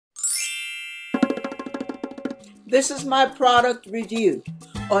This is my product review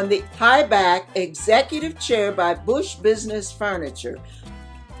on the high back executive chair by Bush Business Furniture.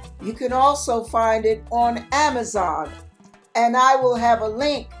 You can also find it on Amazon, and I will have a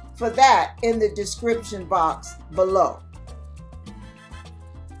link for that in the description box below.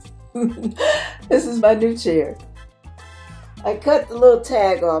 This is my new chair. I cut the little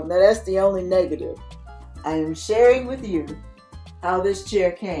tag off. Now that's the only negative. I am sharing with you how this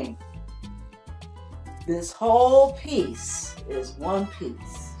chair came. This whole piece is one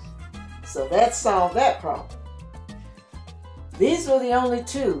piece. So that solved that problem. These were the only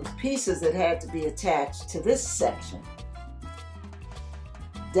two pieces that had to be attached to this section.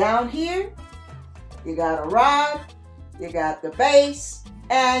 Down here, you got a rod, you got the base,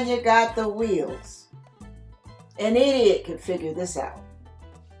 and you got the wheels. An idiot could figure this out.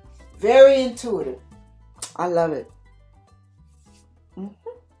 Very intuitive. I love it.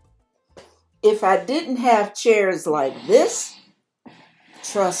 If I didn't have chairs like this,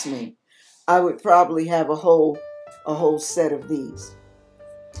 trust me, I would probably have a whole set of these.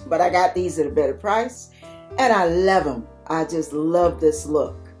 But I got these at a better price, and I love them. I just love this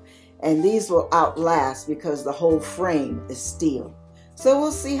look. And these will outlast because the whole frame is steel. So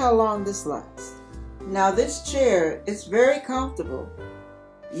we'll see how long this lasts. Now this chair is very comfortable.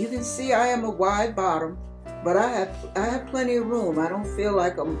 You can see I am a wide bottom, but I have plenty of room. I don't feel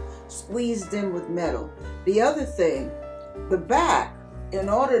like I'm squeezed in with metal. The other thing, the back, in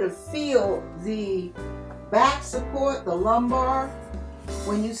order to feel the back support, the lumbar,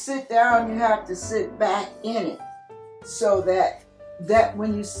 when you sit down, you have to sit back in it so that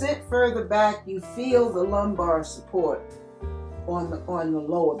when you sit further back, you feel the lumbar support on the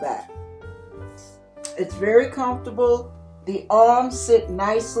lower back. It's very comfortable. The arms sit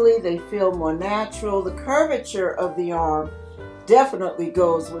nicely. They feel more natural. The curvature of the arm definitely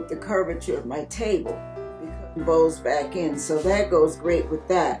goes with the curvature of my table because it bows back in. So that goes great with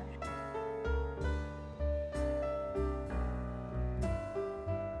that.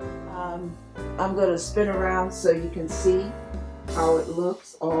 I'm going to spin around so you can see how it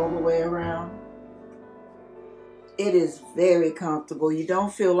looks all the way around. It is very comfortable. You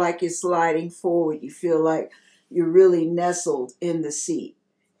don't feel like you're sliding forward. You feel like you're really nestled in the seat.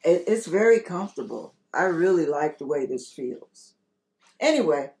 It's very comfortable. I really like the way this feels.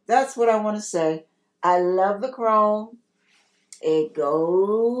 Anyway, that's what I want to say. I love the chrome. It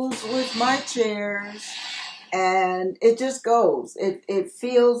goes with my chairs. And it just goes. It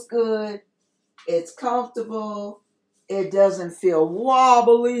feels good. It's comfortable. It doesn't feel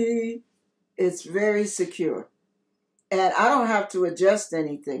wobbly. It's very secure. And I don't have to adjust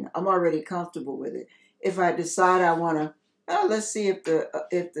anything. I'm already comfortable with it. If I decide I want to, let's see if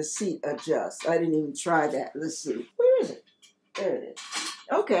the seat adjusts. I didn't even try that. Let's see. Where is it? There it is.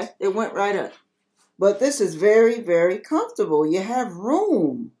 Okay, it went right up. But this is very, very comfortable. You have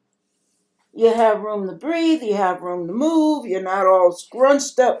room. You have room to breathe. You have room to move. You're not all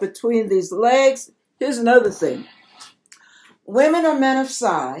scrunched up between these legs. Here's another thing. Women or men of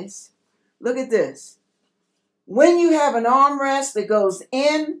size, look at this. When you have an armrest that goes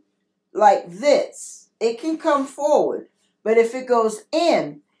in like this, it can come forward. But if it goes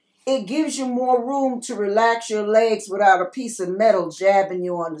in, it gives you more room to relax your legs without a piece of metal jabbing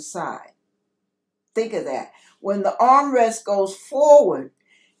you on the side. Think of that. When the armrest goes forward,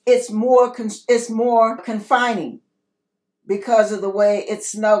 it's more confining because of the way it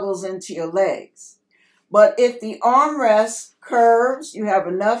snuggles into your legs. But if the armrest curves, you have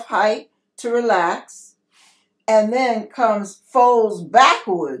enough height to relax, and then folds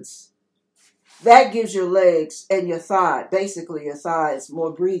backwards, that gives your legs and your thigh, basically your thighs,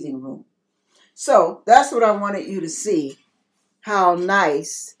 more breathing room. So that's what I wanted you to see, how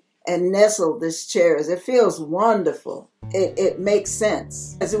nice and nestled this chair is. It feels wonderful. It makes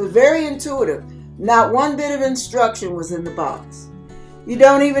sense. As it was very intuitive. Not one bit of instruction was in the box. You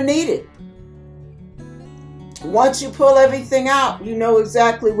don't even need it. Once you pull everything out, you know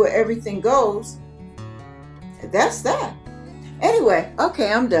exactly where everything goes. That's that. Anyway,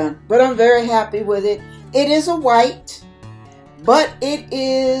 okay, I'm done. But I'm very happy with it. It is a white, but it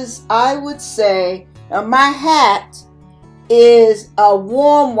is, I would say, my hat is a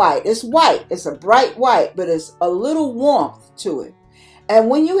warm white. It's white. It's a bright white, but it's a little warmth to it. And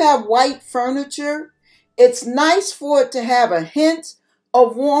when you have white furniture, it's nice for it to have a hint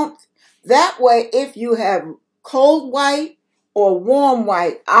of warmth. That way, if you have cold white or warm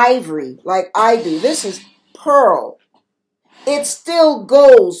white, ivory, like I do, this is pearl. It still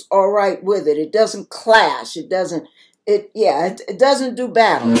goes all right with it. It doesn't clash. It doesn't do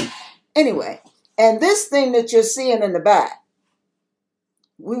battle. Anyway, and this thing that you're seeing in the back,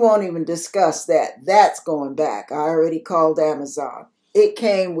 We won't even discuss that. That's going back. I already called Amazon. It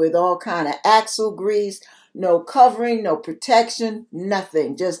came with all kind of axle grease, no covering, no protection,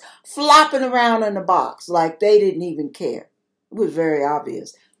 nothing. Just flopping around in the box like they didn't even care. It was very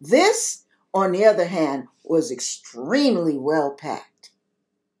obvious. This, on the other hand, was extremely well packed.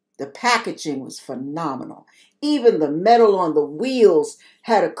 The packaging was phenomenal. Even the metal on the wheels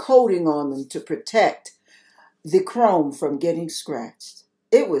had a coating on them to protect the chrome from getting scratched.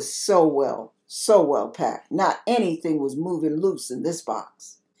 It was so well packed. Not anything was moving loose in this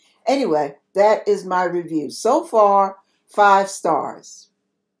box. Anyway, that is my review. So far, 5 stars.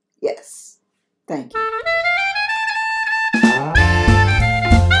 Yes. Thank you.